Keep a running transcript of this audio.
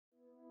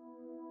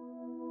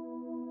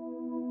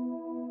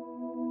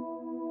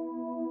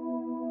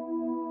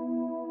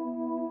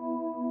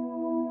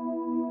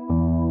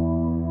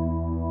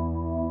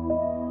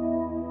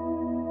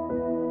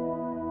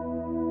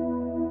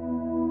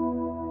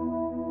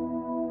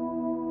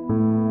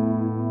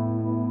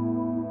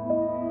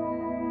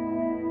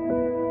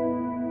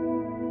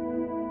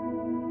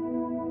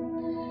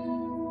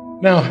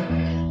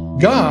Now,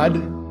 God,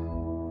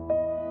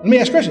 let me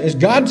ask a question. Is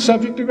God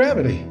subject to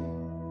gravity?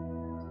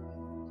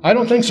 I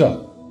don't think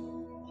so.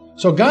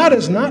 So God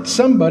is not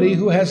somebody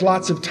who has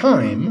lots of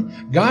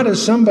time. God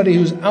is somebody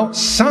who's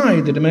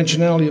outside the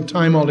dimensionality of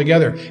time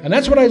altogether. And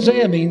that's what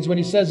Isaiah means when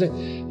he says it,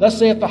 thus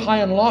saith the high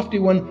and lofty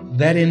one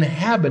that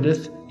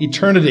inhabiteth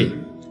eternity.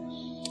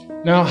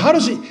 Now, how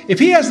does he, if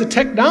he has the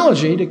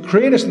technology to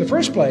create us in the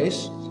first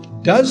place,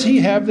 does he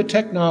have the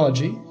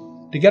technology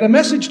to get a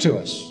message to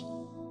us?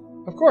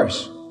 Of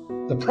course.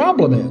 The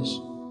problem is,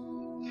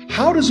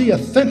 how does he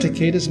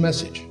authenticate his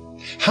message?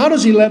 How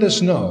does he let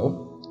us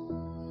know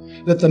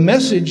that the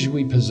message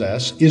we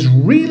possess is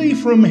really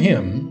from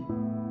him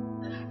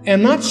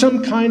and not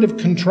some kind of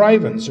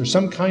contrivance or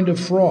some kind of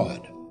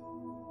fraud?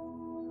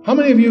 How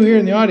many of you here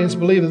in the audience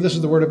believe that this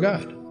is the Word of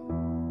God?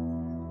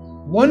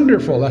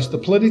 Wonderful. That's the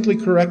politically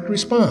correct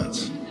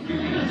response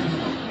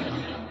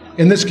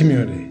in this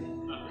community.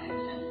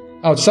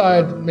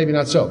 Outside, maybe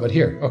not so, but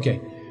here, okay.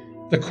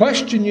 The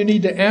question you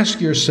need to ask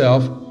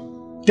yourself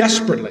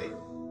desperately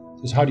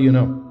is, how do you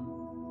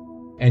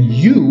know? And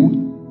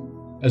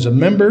you, as a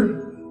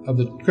member of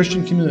the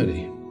Christian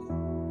community,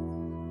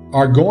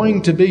 are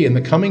going to be, in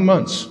the coming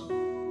months,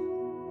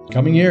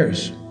 coming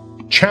years,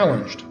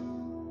 challenged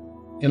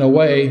in a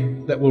way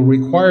that will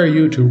require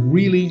you to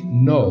really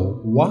know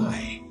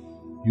why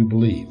you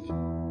believe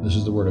this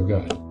is the Word of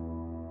God.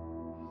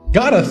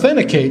 God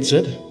authenticates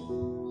it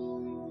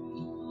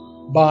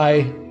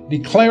by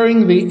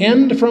declaring the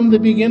end from the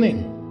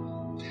beginning,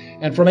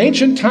 and from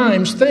ancient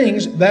times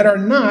things that are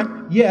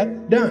not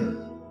yet done.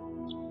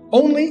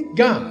 Only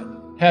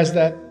God has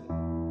that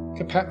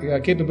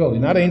capability,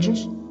 not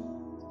angels,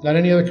 not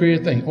any other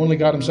created thing, only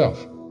God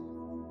himself.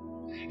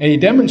 And he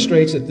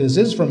demonstrates that this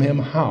is from him.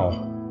 How?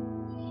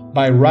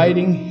 By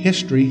writing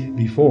history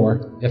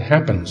before it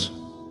happens.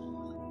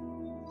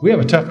 We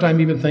have a tough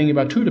time even thinking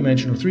about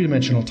two-dimensional,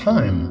 three-dimensional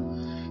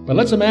time. But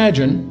let's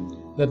imagine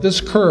that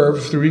this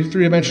curve through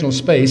three-dimensional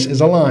space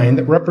is a line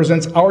that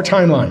represents our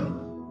timeline.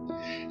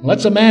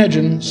 Let's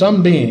imagine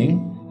some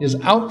being is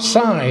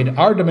outside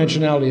our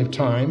dimensionality of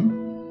time,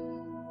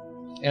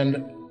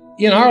 and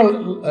in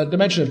our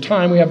dimension of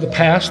time, we have the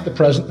past, the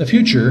present, the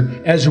future,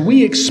 as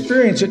we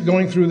experience it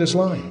going through this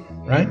line,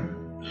 right?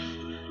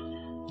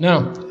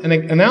 Now, an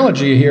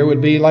analogy here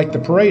would be like the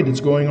parade that's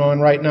going on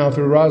right now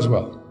through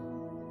Roswell.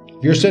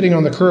 If you're sitting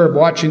on the curb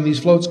watching these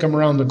floats come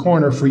around the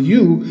corner, for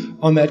you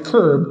on that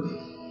curb,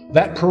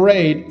 that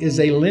parade is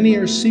a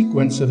linear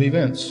sequence of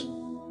events.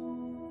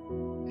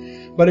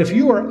 But if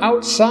you are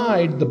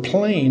outside the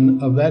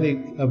plane of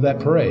that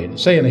parade,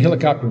 say in a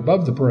helicopter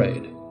above the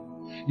parade,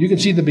 you can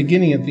see the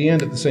beginning at the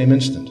end at the same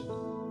instant.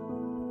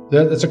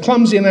 That's a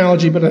clumsy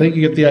analogy, but I think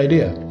you get the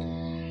idea.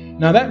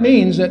 Now that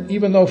means that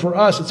even though for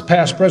us it's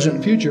past, present,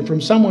 and future, from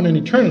someone in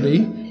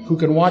eternity who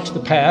can watch the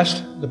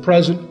past, the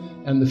present,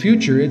 and the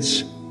future,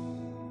 it's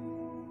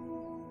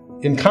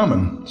in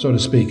common, so to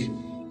speak,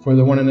 for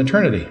the one in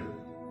eternity.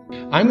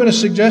 I'm going to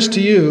suggest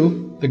to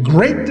you the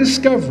great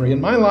discovery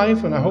in my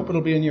life, and I hope it'll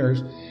be in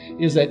yours,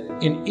 is that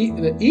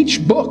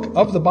each book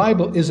of the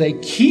Bible is a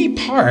key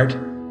part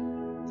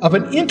of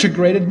an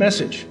integrated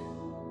message.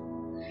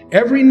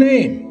 Every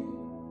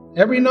name,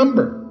 every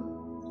number,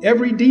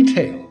 every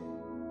detail,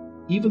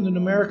 even the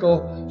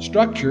numerical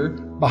structure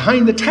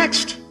behind the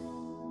text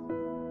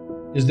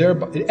is there.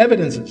 It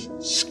evidences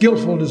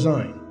skillful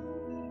design.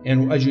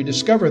 And as you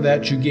discover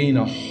that, you gain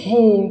a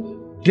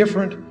whole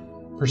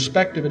different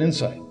perspective and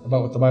insight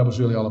about what the Bible is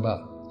really all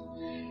about.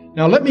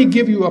 Now, let me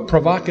give you a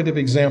provocative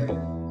example.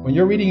 When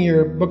you're reading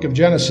your book of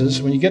Genesis,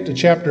 when you get to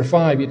chapter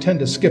 5, you tend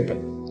to skip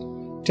it.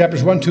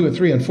 Chapters 1, 2, and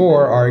 3, and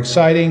 4 are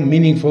exciting,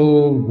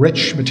 meaningful,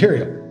 rich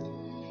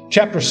material.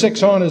 Chapter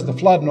 6 on is the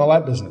flood and all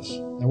that business.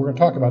 And we're going to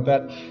talk about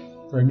that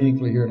very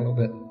meaningfully here in a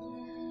little bit.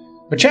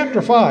 But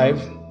chapter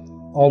 5,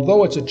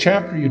 although it's a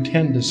chapter you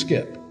tend to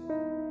skip,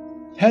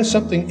 has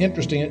something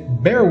interesting in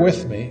it. Bear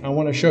with me. I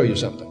want to show you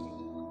something.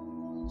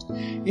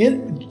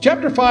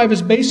 Chapter 5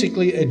 is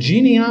basically a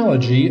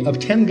genealogy of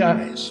 10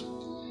 guys.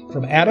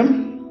 From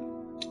Adam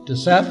to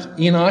Seth,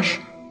 Enosh,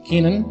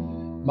 Kenan,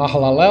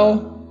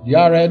 Mahalalel,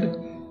 Jared,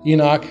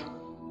 Enoch,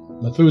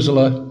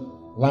 Methuselah,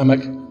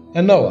 Lamech,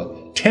 and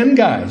Noah. 10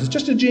 guys. It's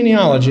just a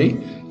genealogy,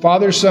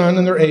 father, son,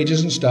 and their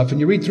ages and stuff. And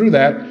you read through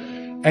that,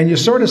 and you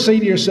sort of say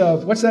to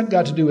yourself, what's that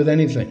got to do with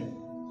anything?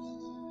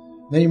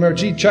 Then you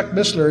remember, Chuck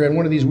Missler in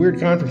one of these weird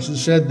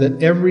conferences said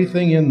that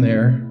everything in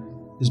there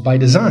is by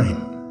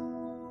design.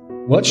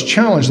 Well, let's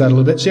challenge that a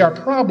little bit. See, our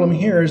problem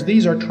here is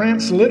these are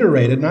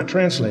transliterated, not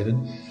translated,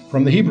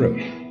 from the Hebrew.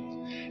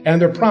 And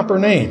their proper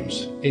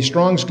names. A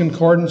Strong's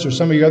Concordance or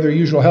some of your other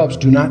usual helps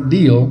do not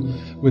deal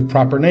with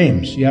proper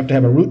names. You have to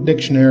have a root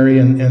dictionary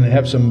and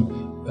have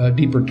some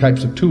deeper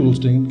types of tools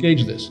to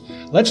engage this.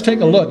 Let's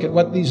take a look at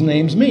what these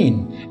names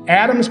mean.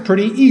 Adam's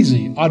pretty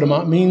easy.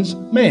 Adamah means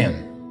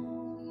man.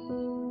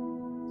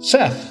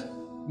 Seth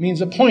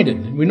means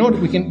appointed. We know that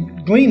we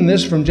can glean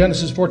this from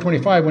Genesis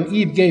 4:25. When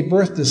Eve gave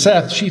birth to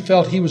Seth, she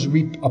felt he was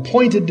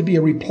appointed to be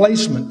a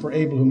replacement for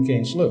Abel whom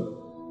Cain slew.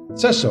 It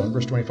says so in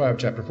verse 25 of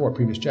chapter 4,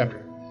 previous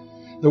chapter.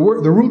 The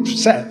root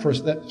Seth,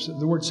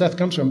 the word Seth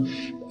comes from,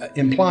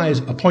 implies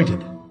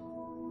appointed.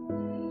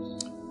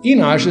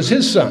 Enosh is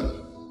his son,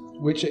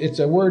 which it's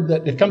a word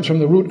that it comes from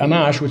the root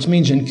Enosh, which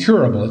means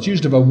incurable. It's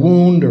used of a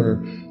wound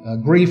or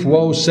grief,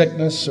 woe,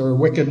 sickness, or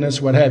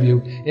wickedness, what have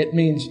you. It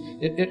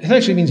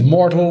essentially means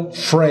mortal,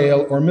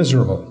 frail, or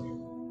miserable.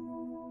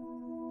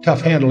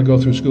 Tough handle to go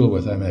through school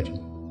with, I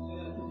imagine.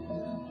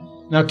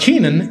 Now,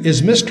 Kenan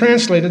is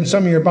mistranslated in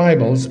some of your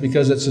Bibles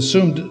because it's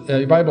assumed,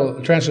 your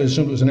Bible translators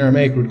assumed it was an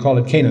Aramaic root, called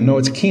it Kenan. No,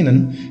 it's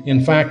Kenan.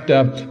 In fact,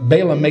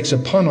 Balaam makes a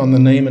pun on the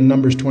name in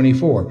Numbers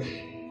 24.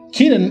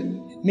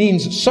 Kenan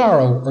means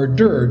sorrow or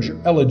dirge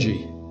or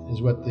elegy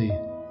is what the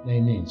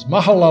name means.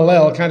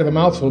 Mahalalel, kind of a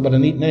mouthful, but a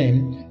neat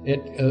name.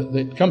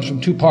 It comes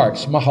from two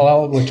parts.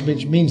 Mahalalel,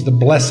 which means the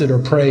blessed or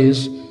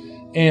praise,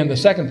 and the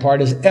second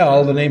part is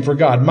El, the name for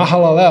God.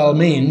 Mahalalel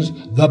means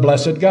the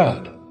blessed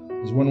God.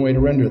 Is one way to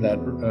render that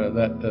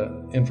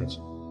inference.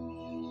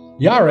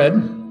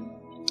 Yared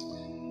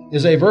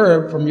is a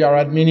verb from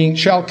Yared, meaning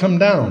shall come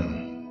down.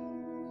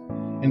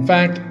 In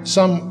fact,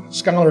 some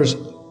scholars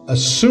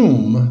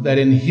assume that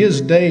in his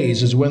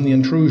days is when the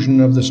intrusion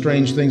of the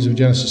strange things of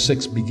Genesis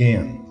 6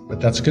 began, but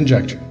that's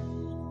conjecture.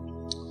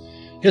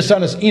 His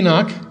son is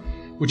Enoch,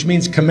 which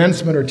means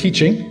commencement or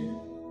teaching.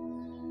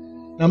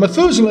 Now,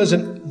 Methuselah is a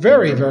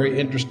very, very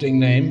interesting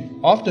name,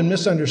 often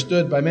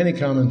misunderstood by many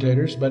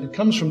commentators, but it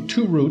comes from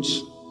two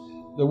roots.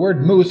 The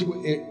word muth,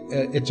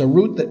 it's a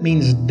root that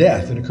means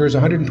death. It occurs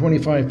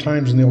 125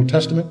 times in the Old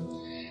Testament.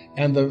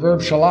 And the verb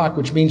shalach,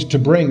 which means to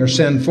bring or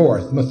send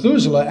forth.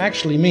 Methuselah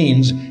actually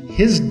means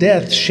his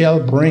death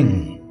shall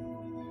bring.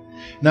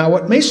 Now,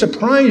 what may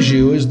surprise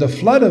you is the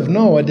flood of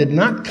Noah did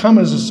not come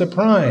as a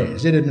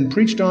surprise. It had been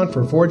preached on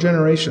for 4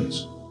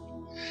 generations.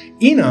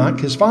 Enoch,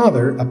 his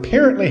father,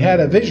 apparently had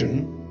a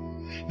vision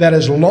that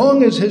as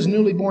long as his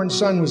newly born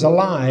son was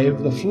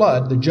alive,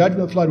 the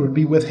judgment of the flood would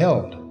be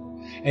withheld.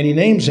 And he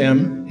names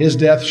him, his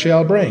death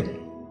shall bring.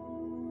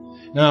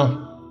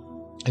 Now,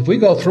 if we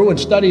go through and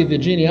study the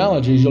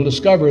genealogies, you'll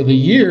discover the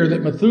year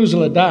that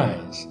Methuselah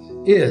dies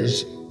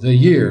is the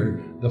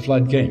year the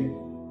flood came.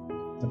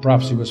 The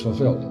prophecy was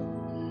fulfilled.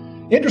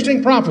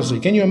 Interesting prophecy.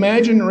 Can you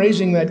imagine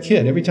raising that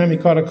kid? Every time he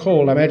caught a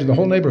cold, I imagine the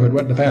whole neighborhood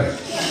went in a panic.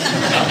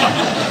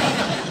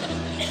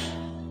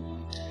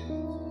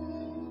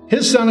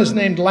 His son is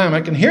named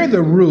Lamech, and here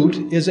the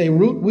root is a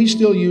root we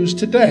still use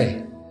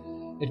today.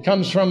 It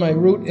comes from a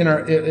root in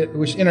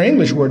our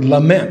English word,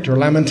 lament or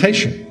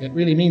lamentation. It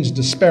really means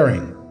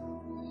despairing.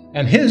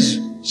 And his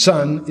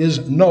son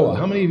is Noah.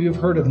 How many of you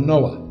have heard of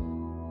Noah?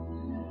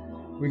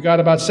 We got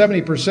about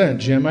 70%,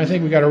 Jim. I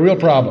think we got a real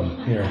problem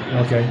here.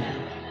 Okay.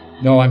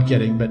 No, I'm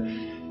kidding. But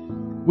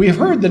we've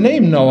heard the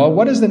name Noah.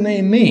 What does the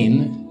name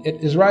mean?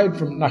 It is derived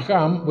from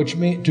nacham, which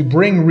means to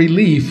bring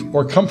relief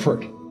or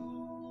comfort.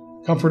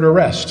 Comfort or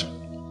rest.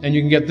 And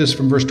you can get this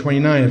from verse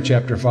 29 of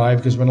chapter 5,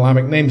 because when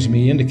Lamech names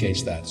me, he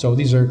indicates that. So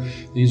these are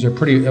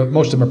pretty,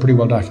 most of them are pretty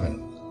well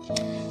documented.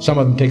 Some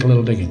of them take a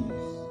little digging.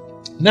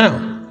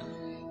 Now,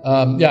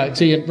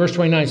 see, in verse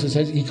 29 it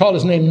says, he called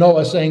his name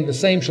Noah, saying, the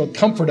same shall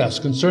comfort us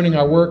concerning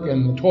our work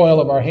and the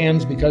toil of our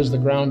hands, because the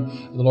ground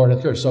of the Lord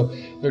hath cursed. So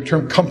their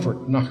term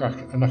comfort,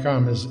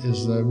 nacham,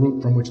 is the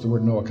root from which the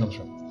word Noah comes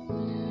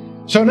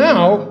from. So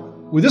now,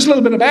 with this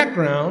little bit of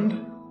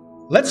background,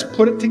 let's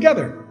put it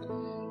together.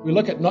 We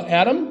look at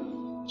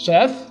Adam,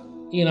 Seth,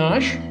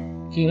 Enosh,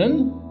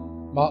 Kenan,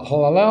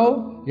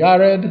 Mahalalel,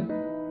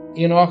 Yared,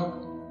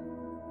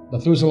 Enoch,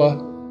 Methuselah,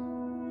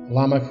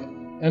 Lamech,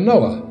 and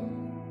Noah.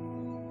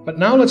 But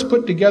now let's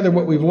put together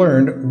what we've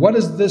learned. What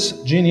does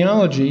this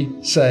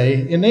genealogy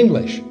say in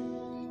English?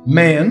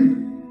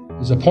 Man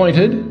is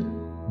appointed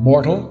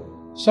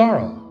mortal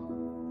sorrow.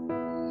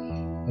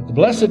 But the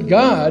blessed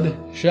God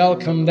shall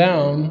come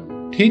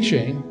down,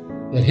 teaching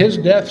that his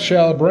death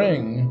shall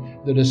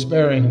bring the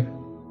despairing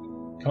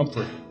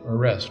comfort or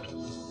rest.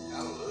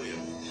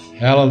 Hallelujah.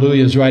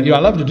 Hallelujah is right. I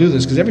love to do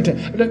this because every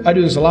time I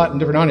do this a lot in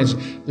different audiences,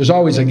 there's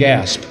always a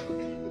gasp.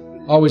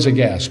 Always a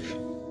gasp.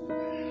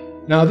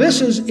 Now,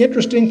 this is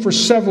interesting for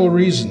several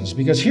reasons,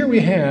 because here we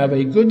have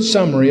a good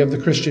summary of the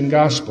Christian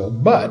gospel,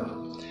 but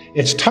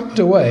it's tucked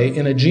away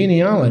in a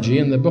genealogy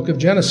in the book of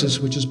Genesis,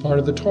 which is part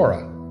of the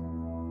Torah.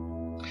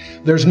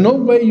 There's no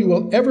way you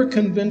will ever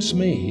convince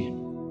me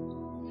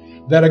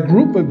that a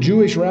group of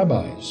Jewish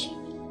rabbis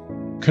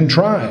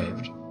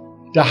contrived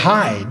to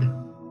hide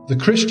the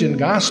Christian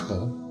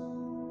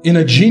gospel in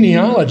a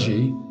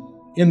genealogy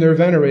in their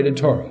venerated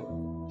Torah.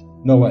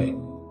 No way.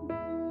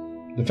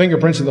 The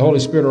fingerprints of the Holy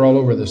Spirit are all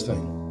over this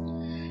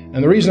thing.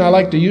 And the reason I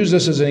like to use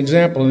this as an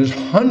example, and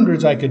there's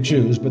hundreds I could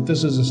choose, but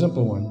this is a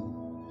simple one,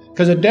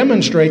 because it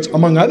demonstrates,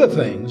 among other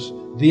things,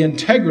 the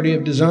integrity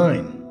of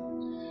design.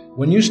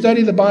 When you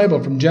study the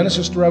Bible from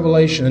Genesis to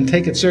Revelation and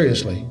take it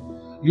seriously,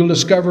 you'll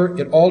discover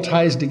it all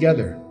ties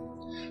together.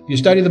 If you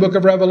study the book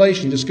of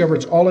Revelation, you discover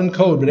it's all in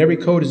code, but every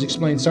code is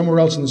explained somewhere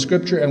else in the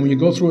Scripture, and when you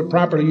go through it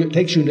properly, it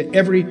takes you into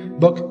every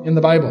book in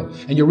the Bible,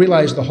 and you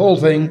realize the whole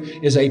thing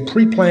is a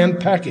pre-planned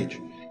package.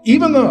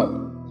 Even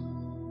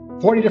though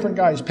 40 different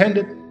guys penned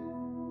it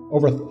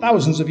over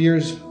thousands of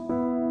years,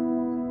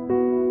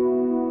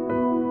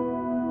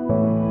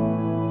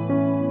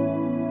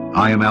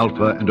 I am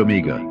Alpha and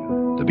Omega,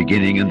 the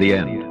beginning and the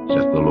end,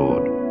 saith the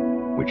Lord,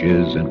 which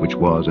is, and which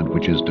was, and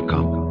which is to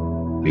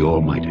come, the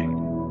Almighty.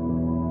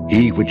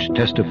 He which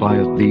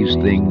testifieth these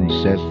things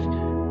saith,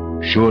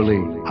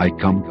 Surely I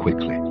come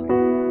quickly.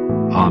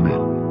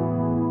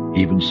 Amen.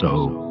 Even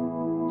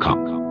so,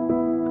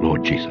 come,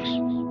 Lord Jesus.